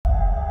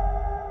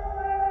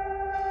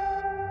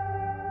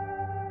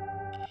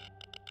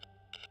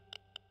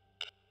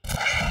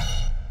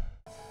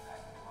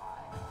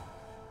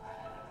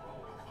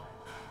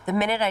The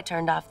minute I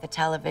turned off the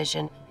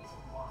television,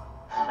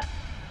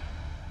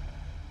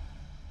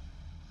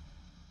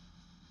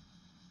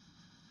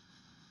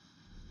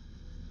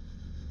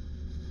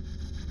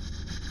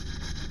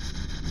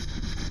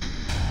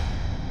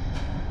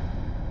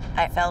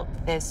 I felt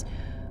this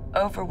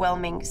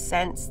overwhelming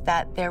sense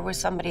that there was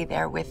somebody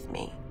there with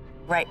me,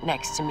 right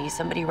next to me,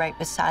 somebody right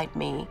beside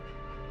me.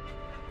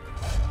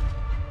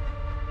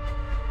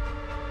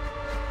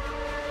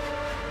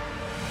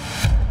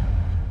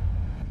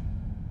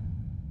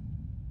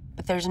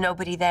 But there's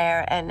nobody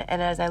there, and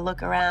as I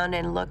look around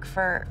and look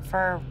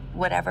for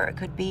whatever it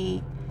could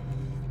be,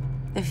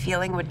 the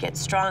feeling would get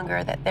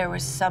stronger that there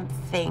was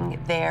something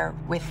there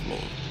with me.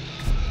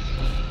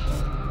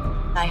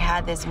 I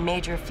had this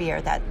major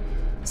fear that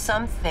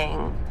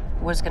something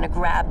was gonna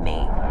grab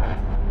me.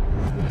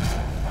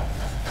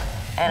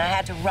 And I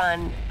had to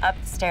run up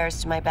the stairs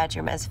to my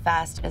bedroom as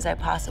fast as I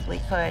possibly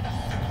could.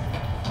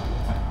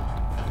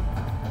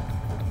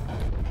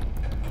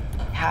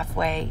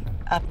 Halfway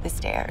up the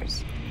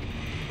stairs,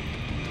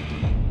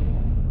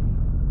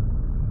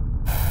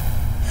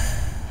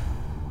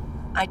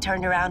 I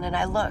turned around and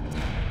I looked.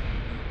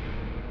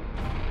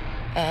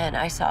 And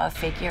I saw a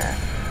figure,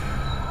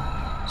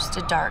 just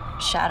a dark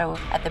shadow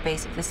at the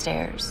base of the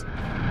stairs.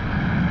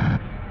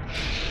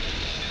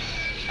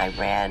 I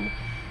ran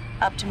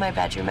up to my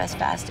bedroom as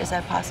fast as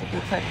I possibly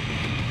could.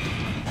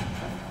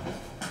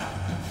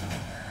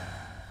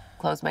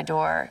 Closed my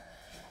door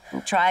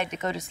and tried to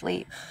go to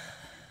sleep.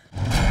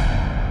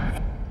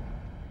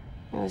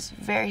 It was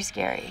very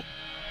scary.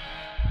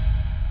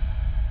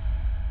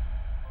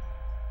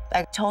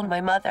 I told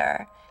my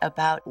mother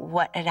about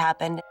what had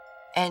happened,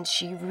 and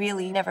she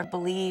really never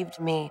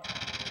believed me.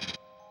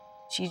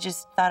 She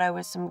just thought I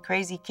was some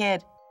crazy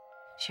kid.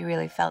 She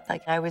really felt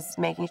like I was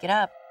making it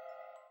up.